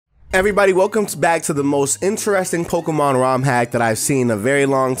Everybody, welcome back to the most interesting Pokemon ROM hack that I've seen in a very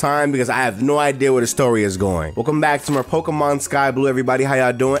long time because I have no idea where the story is going. Welcome back to more Pokemon Sky Blue, everybody. How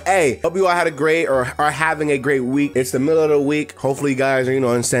y'all doing? Hey, hope you all had a great or are having a great week. It's the middle of the week. Hopefully you guys are,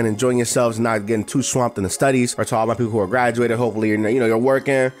 enjoying yourselves and not getting too swamped in the studies. Or to all my people who are graduated, hopefully you're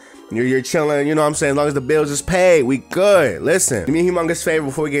working. You're chilling, you know what I'm saying? As long as the bills is paid, we good. Listen, do me a humongous favor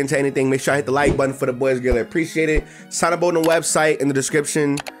before we get into anything. Make sure I hit the like button for the boys. Really appreciate it. Sign up on the website in the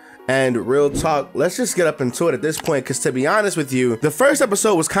description. And real talk, let's just get up into it at this point, because to be honest with you, the first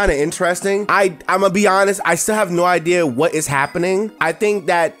episode was kind of interesting. I'm gonna be honest, I still have no idea what is happening. I think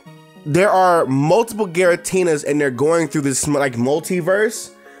that there are multiple Giratinas and they're going through this like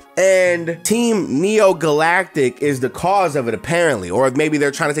multiverse. And Team Neo Galactic is the cause of it, apparently. Or maybe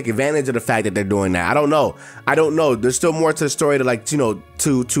they're trying to take advantage of the fact that they're doing that. I don't know. There's still more to the story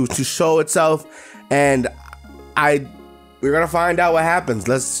to show itself. And we're gonna find out what happens.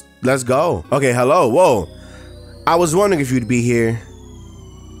 Let's go. Okay, hello, whoa. I was wondering if you'd be here.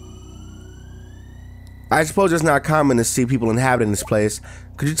 I suppose it's not common to see people inhabiting this place.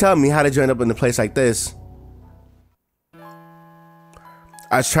 Could you tell me how did you end up in a place like this?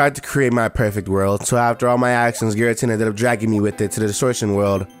 I tried to create my perfect world, so after all my actions, Giratina ended up dragging me with it to the distortion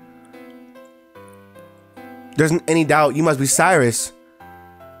world. There isn't any doubt you must be Cyrus.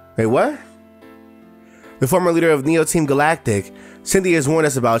 Wait, what? The former leader of Neo Team Galactic. Cynthia has warned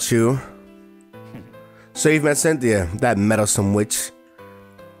us about you. So you've met Cynthia, that meddlesome witch.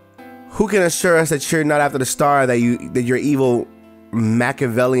 Who can assure us that you're not after the star that your evil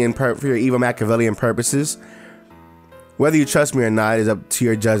Machiavellian for your evil Machiavellian purposes? Whether you trust me or not is up to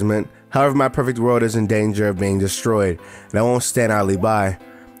your judgment. However, my perfect world is in danger of being destroyed, and I won't stand idly by.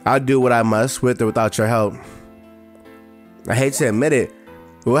 I'll do what I must, with or without your help. I hate to admit it,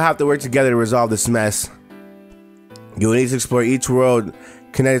 but we'll have to work together to resolve this mess. You'll need to explore each world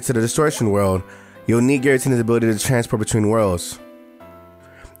connected to the distortion world. You'll need Giratina's ability to transport between worlds.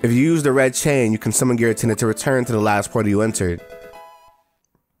 If you use the red chain, you can summon Giratina to return to the last portal you entered.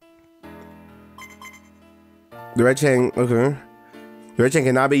 The red chain, okay. The red chain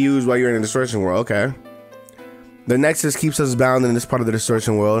cannot be used while you're in the distortion world, okay. The Nexus keeps us bound in this part of the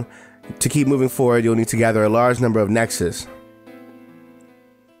distortion world. To keep moving forward, you'll need to gather a large number of Nexus.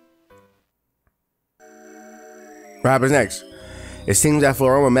 What happens next? It seems that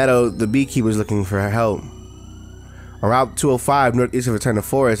Floroma Meadow, the beekeeper, is looking for help. On Route 205, northeast of Eternal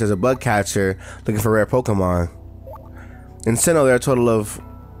Forest, there's a bug catcher looking for rare Pokemon. In Sinnoh, there are a total of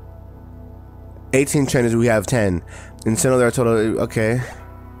 18 trainers. We have 10. In Sinnoh, there are a total of, okay.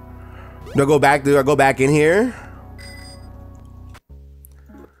 Do I go back in here?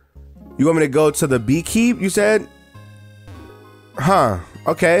 You want me to go to the beekeep, you said? Huh,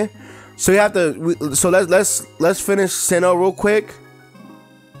 okay. So you have to. So let's finish Sinnoh real quick,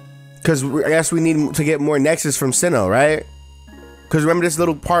 because I guess we need to get more Nexus from Sinnoh, right? Because remember, this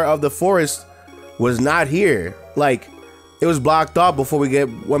little part of the forest was not here. Like, it was blocked off before we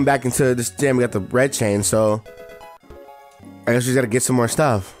went back into this. Damn, we got the red chain. So I guess we got to get some more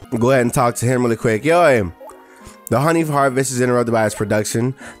stuff. Go ahead and talk to him really quick. Yo, the honey harvest is interrupted by its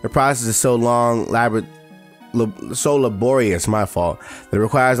production. The process is so long, so laborious, my fault, that it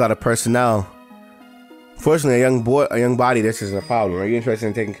requires a lot of personnel. Fortunately, a young body, this isn't a problem. Are you interested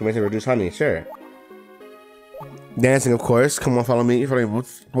in taking commission to reduce honey? Sure. Dancing, of course. Come on, follow me.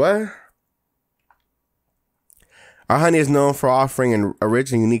 What? Our honey is known for offering a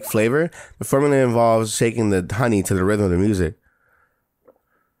rich and unique flavor. The formula involves shaking the honey to the rhythm of the music.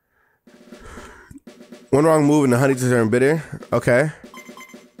 One wrong move and the honey turns bitter. Okay.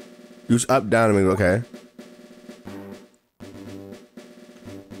 Use up, down, and okay.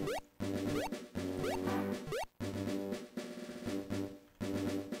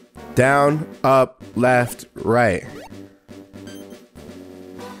 Down, up, left, right.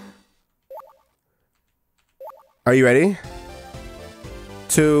 Are you ready?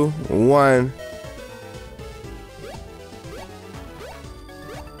 2, 1.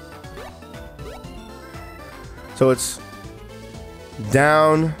 So it's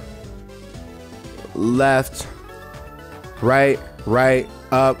down, left, right,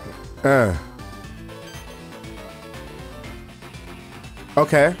 up,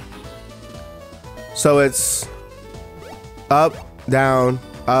 Okay. So it's up, down,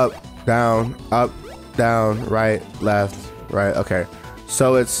 right, left, right. Okay.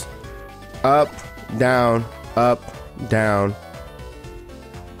 So it's up, down,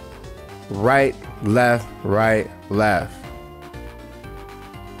 right, left, right, left.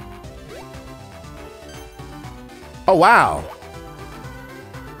 Oh, wow.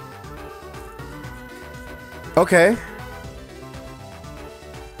 Okay.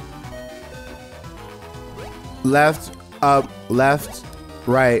 left, up, left,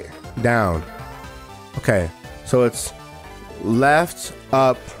 right, down. Okay, so it's left,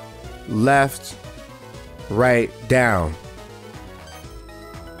 up, left, right, down.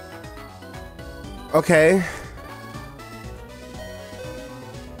 Okay.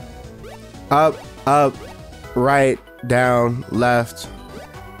 Up, right, down, left.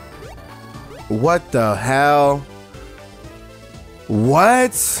 What the hell?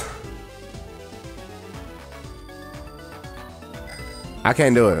 What? I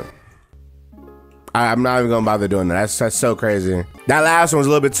can't do it. I'm not even gonna bother doing that. That's so crazy. That last one was a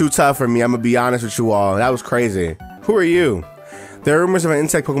little bit too tough for me. I'm gonna be honest with you all. That was crazy. Who are you? There are rumors of an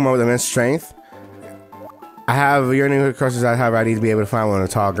insect Pokemon with immense strength. I have yearning crushes. However, I need to be able to find one in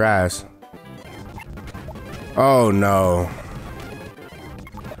the tall grass. Oh no.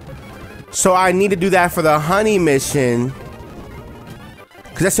 So I need to do that for the honey mission.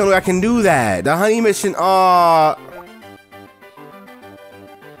 Cause that's the only way I can do that. The honey mission,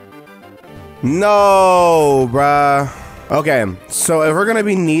 no, bruh. Okay, so if we're gonna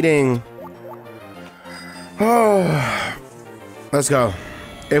be needing, let's go.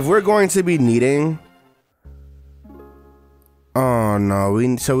 If we're going to be needing, oh no, we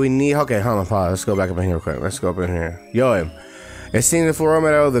need, okay, hold on, pause. Let's go back up in here real quick. Let's go up in here. Yo, it seems the Florida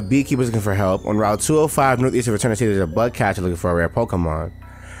Meadow, the beekeeper's looking for help. On Route 205 northeast of Return City, there's a bug catcher looking for a rare Pokemon.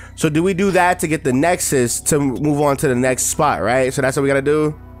 So do we do that to get the Nexus to move on to the next spot, right? So that's what we gotta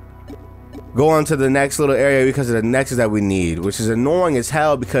do? Go on to the next little area because of the Nexus that we need, which is annoying as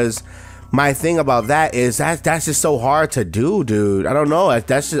hell because my thing about that is that's just so hard to do, dude. I don't know.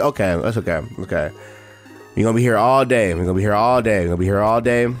 That's just, okay, that's okay, okay. You're gonna be here all day. We're gonna be here all day. We're gonna be here all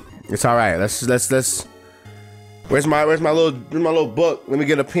day. It's all right. Let's. Where's my little book? Let me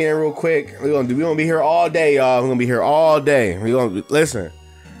get a pen real quick. We're gonna be here all day, y'all. We're gonna be here all day. We're gonna listen.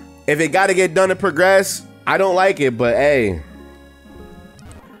 If it gotta get done to progress, I don't like it, but hey,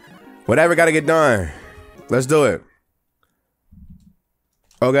 whatever gotta get done. Let's do it.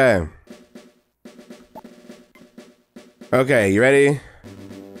 Okay. Okay, you ready?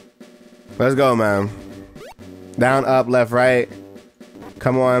 Let's go, man. Down, up, left, right.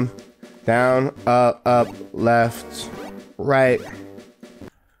 Come on. Down, up, left, right.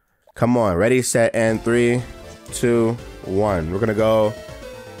 Come on. Ready, set, and 3, 2, 1. We're gonna go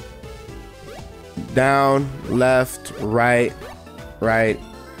down, left, right, right,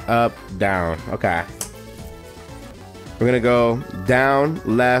 up, down. Okay. We're gonna go down,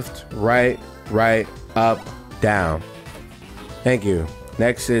 left, right, right, up, down. Thank you.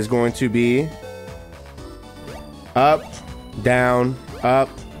 Next is going to be up, down, up,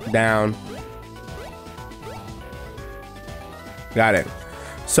 down. Got it.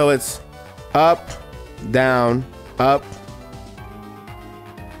 So it's up, down,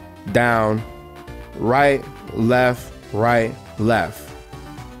 right, left, right, left.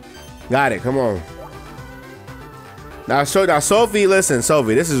 Got it. Come on. Now, Sophie, listen,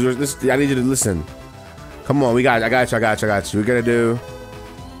 Sophie. This. I need you to listen. Come on, I got you. We're gonna do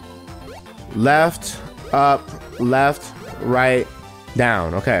left, up, left, right,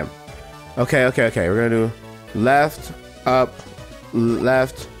 down. Okay. We're gonna do left, up,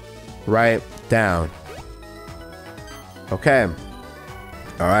 left, right, down. Okay.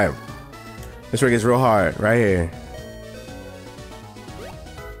 All right. This one gets real hard right here.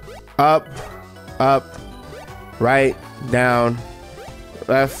 Up, right, down,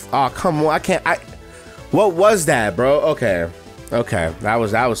 left. Oh, come on. What was that, bro? Okay. That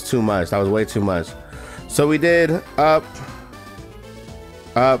was too much. That was way too much. So we did up,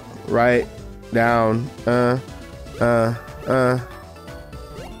 right, down, I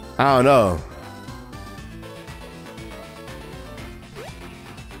don't know.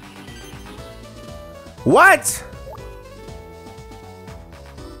 What?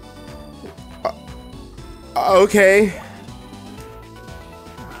 Okay.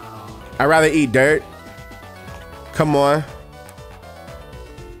 I'd rather eat dirt. Come on.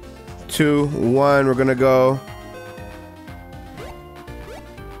 2, 1, we're gonna go.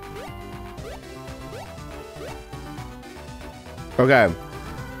 Okay.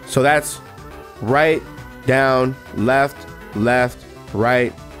 So that's right, down, left,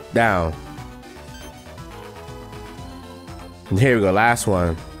 right, down. And here we go, last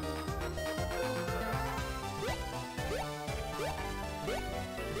one.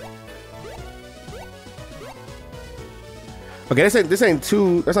 Okay, this ain't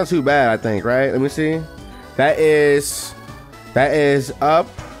too, that's not too bad, I think, right? Let me see. That is up,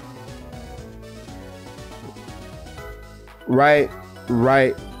 right,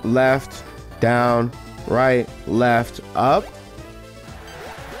 left, down, right, left, up.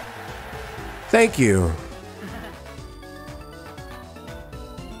 Thank you.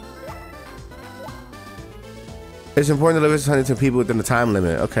 It's important to deliver this honey to people within the time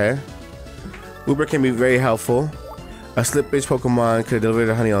limit. Okay. Uber can be very helpful. A slip-bitch Pokemon could deliver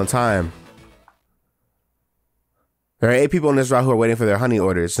the honey on time. There are 8 people on this route who are waiting for their honey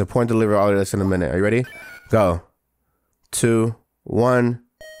orders. It's important to deliver all of this in a minute. Are you ready? Go. 2, 1,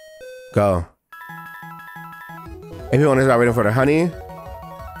 go. 8 people on this route waiting for their honey.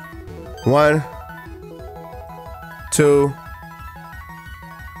 1, 2,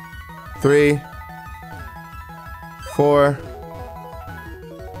 3, 4.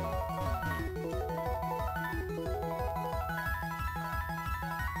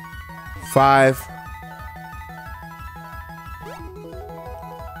 5.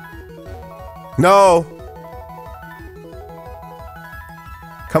 No.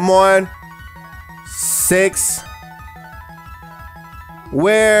 Come on. 6.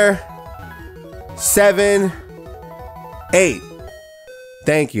 Where? 7. 8.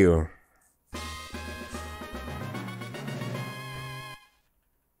 Thank you.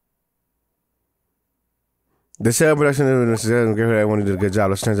 The sale production I want to do a good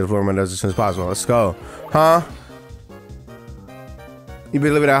job. Let's turn to the floor and does as soon as possible. Let's go. Huh? You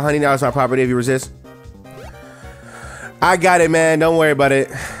been living that honey now. It's my property if you resist. I got it, man. Don't worry about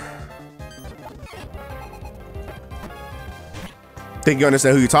it. Think you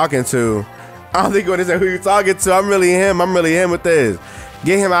understand who you're talking to. I don't think you understand who you're talking to. I'm really him. I'm really him with this.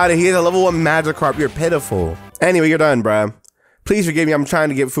 Get him out of here. He's a level 1 Magikarp. You're pitiful. Anyway, you're done, bruh. Please forgive me. I'm trying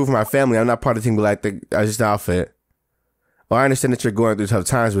to get food for my family. I'm not part of the Team Galactic. I just outfit. Well, I understand that you're going through tough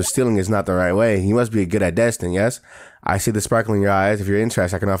times, but stealing is not the right way. You must be good at destined, yes? I see the sparkle in your eyes. If you're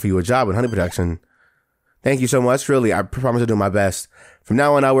interested, I can offer you a job in honey production. Thank you so much. Really, I promise to do my best. From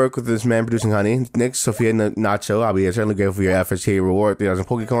now on, I work with this man producing honey. Nick, Sophia, Nacho. I'll be eternally grateful for your efforts here. Reward 3,000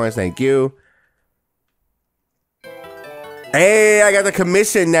 Pokecoins. Thank you. Hey, I got the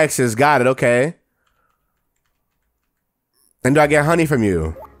commission nexus. Got it. Okay. And do I get honey from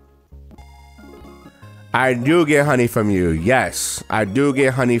you? I do get honey from you. Yes, I do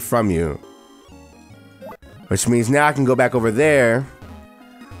get honey from you. Which means now I can go back over there,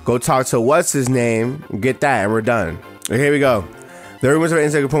 go talk to what's his name, get that, and we're done. Okay, here we go. The rumors of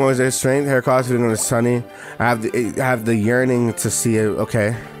insect Pokemon is their strength, hair cost, feeling on the sunny. I have the yearning to see it.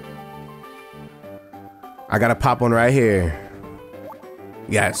 Okay. I gotta pop one right here.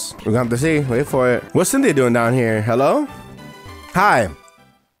 Yes, we're gonna have to see. Wait for it. What's Cynthia doing down here? Hello? Hi.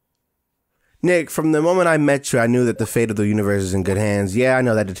 Nick, from the moment I met you, I knew that the fate of the universe is in good hands. Yeah, I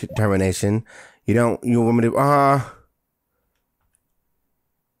know that determination. You want me to,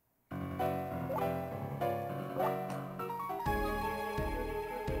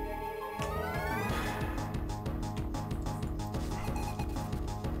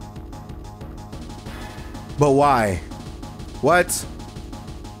 But why? What?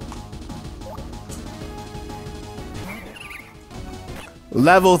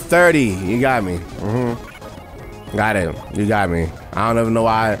 Level 30. You got me. Got it. You got me. I don't even know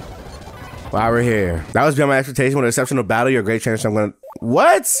why we're here. That was beyond my expectation. With an exceptional battle, you're a great chance. I'm gonna.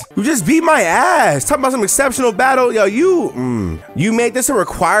 What? You just beat my ass. Talking about some exceptional battle. Yo, you made this a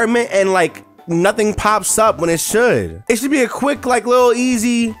requirement and like nothing pops up when it should. It should be a quick, like little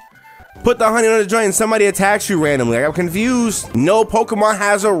easy. Put the honey on the joint and somebody attacks you randomly. Like, I'm confused. No Pokemon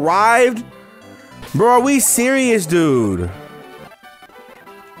has arrived. Bro, are we serious, dude?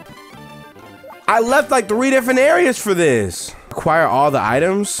 I left like 3 different areas for this. Acquire all the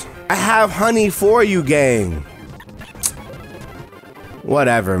items. I have honey for you, gang.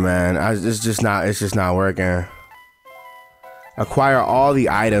 Whatever, man. It's just not working. Acquire all the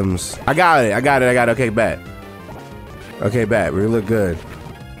items. I got it. Okay, bet. Okay, bet. We look good.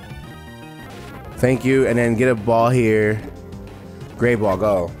 Thank you. And then get a ball here. Great ball,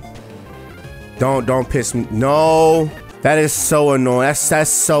 go. Don't piss me. No. That is so annoying.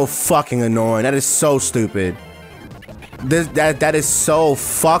 That's so fucking annoying. That is so stupid. That is so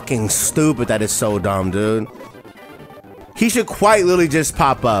fucking stupid. That is so dumb, dude. He should quite literally just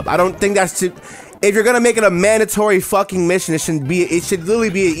pop up. I don't think that's too. If you're gonna make it a mandatory fucking mission, it shouldn't be. It should literally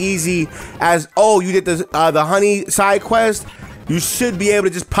be as easy as, oh, you did the honey side quest. You should be able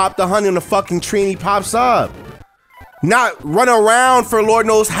to just pop the honey on the fucking tree and he pops up. Not run around for Lord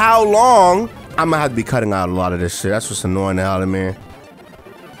knows how long. I'm gonna have to be cutting out a lot of this shit. That's what's annoying the hell out of me.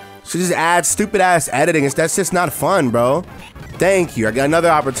 So just add stupid ass editing. That's just not fun, bro. Thank you. I got another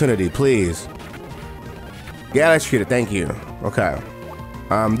opportunity, please. Get executed. Thank you. Okay.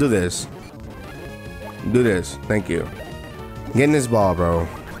 Do this. Do this. Thank you. Get in this ball, bro.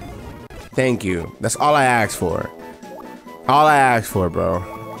 Thank you. That's all I asked for. All I asked for, bro.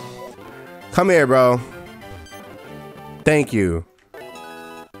 Come here, bro. Thank you.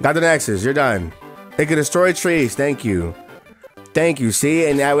 Got the Nexus. You're done. It can destroy trees. Thank you. Thank you. See,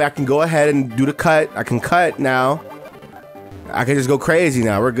 and now I can go ahead and do the cut. I can cut now. I can just go crazy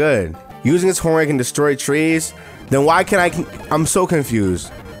now. We're good. Using its horn, it can destroy trees. Then why can I'm so confused.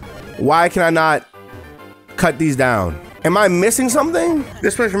 Why can I not cut these down? Am I missing something?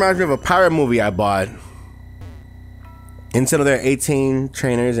 This place reminds me of a pirate movie I bought. Instead of there are 18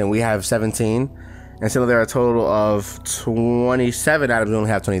 trainers and we have 17. Instead of there are a total of 27 items, we only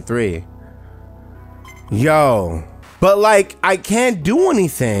have 23. Yo. But like, I can't do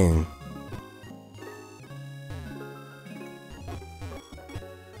anything.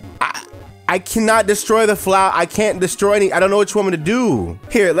 I cannot destroy the flower. I can't destroy any. I don't know what you want me to do.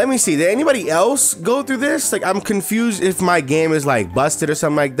 Here, let me see. Did anybody else go through this? Like, I'm confused if my game is like busted or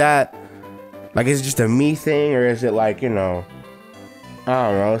something like that. Like, is it just a me thing, or is it like, you know, I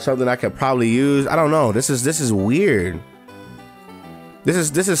don't know, something I could probably use? I don't know. This is weird.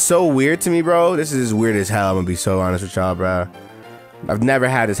 This is so weird to me, bro. This is weird as hell. I'm gonna be so honest with y'all, bro. I've never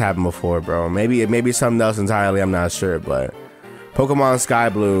had this happen before, bro. Maybe it's something else entirely. I'm not sure, but Pokemon Sky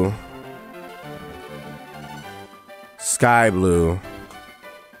Blue. Sky Blue.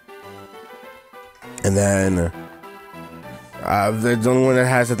 And then the only one that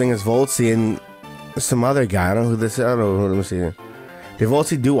has, I think, is Voltsy and some other guy. I don't know who this is. I don't know. Let me see. Did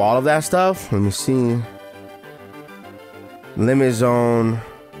Voltsy do all of that stuff? Let me see. Limit Zone.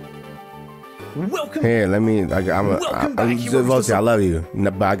 Welcome. Here, let me. Voltsy, I love you,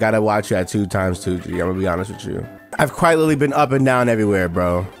 but I gotta watch you at 2 times 2. G. I'm gonna be honest with you. I've quite literally been up and down everywhere,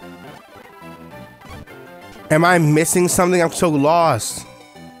 bro. Am I missing something? I'm so lost.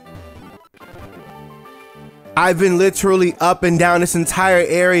 I've been literally up and down this entire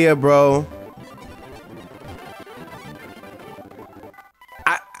area, bro.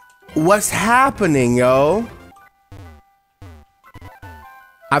 What's happening, yo?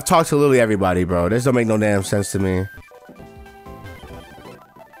 I've talked to literally everybody, bro. This don't make no damn sense to me.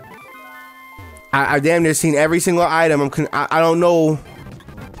 I've damn near seen every single item. I don't know.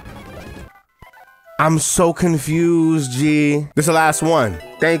 I'm so confused, G. This is the last one.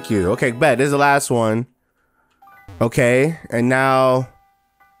 Thank you. Okay, bet. This is the last one. Okay, and now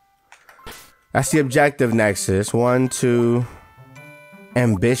that's the objective nexus. 1, 2,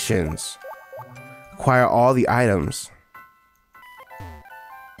 ambitions. Acquire all the items.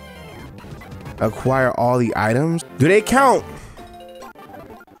 Acquire all the items? Do they count?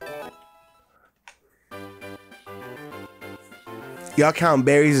 Y'all count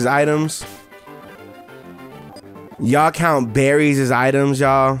berries as items? Y'all count berries as items,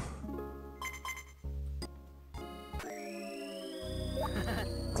 y'all?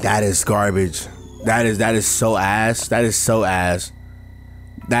 That is garbage. That is so ass. That is so ass.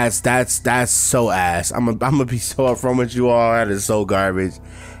 That's so ass. I'm gonna be so upfront with you all. That is so garbage.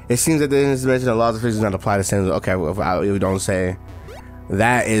 It seems that the dimension of laws of physics do not apply the same. Okay, well, if we don't say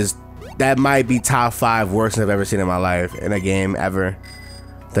that might be top 5 worst I've ever seen in my life in a game ever.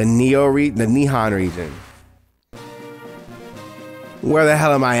 The Nihon region. Where the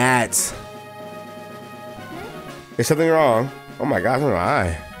hell am I at? Is something wrong? Oh my gosh, my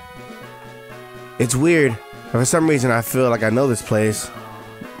eye. It's weird. For some reason, I feel like I know this place.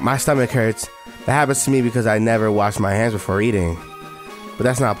 My stomach hurts. That happens to me because I never washed my hands before eating. But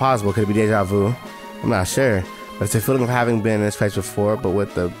that's not possible. Could it be deja vu? I'm not sure. But it's a feeling of having been in this place before, but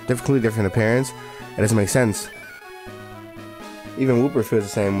with a completely different appearance. It doesn't make sense. Even Whooper feels the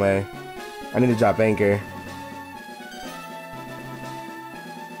same way. I need to drop anchor.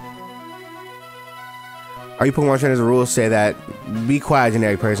 Are you Pokemon trainers? The rules say that be quiet,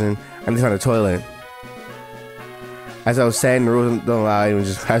 generic person. I'm just on the toilet. As I was saying, the rules don't allow you to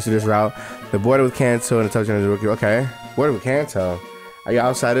just pass through this route. The border with Kanto and the touch trainers rookie. Okay, border with Kanto. Are you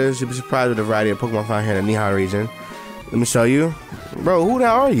outsiders? You'll be surprised with the variety of Pokemon found here in the Nihon region. Let me show you, bro. Who the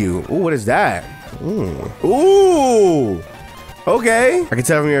hell are you? Ooh, what is that? Ooh. Okay. I can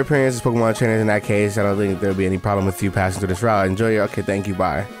tell from your appearance as Pokemon trainers. In that case, I don't think there'll be any problem with you passing through this route. Enjoy your. Okay, thank you.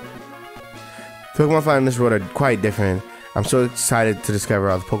 Bye. Pokemon found in this road are quite different. I'm so excited to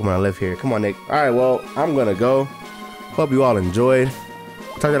discover all the Pokemon that live here. Come on, Nick. All right, well, I'm gonna go. Hope you all enjoyed.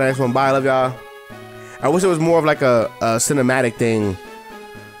 Talk to the next one. Bye. I love y'all. I wish it was more of like a cinematic thing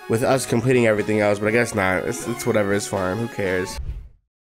with us completing everything else, but I guess not. It's whatever. It's fine. Who cares?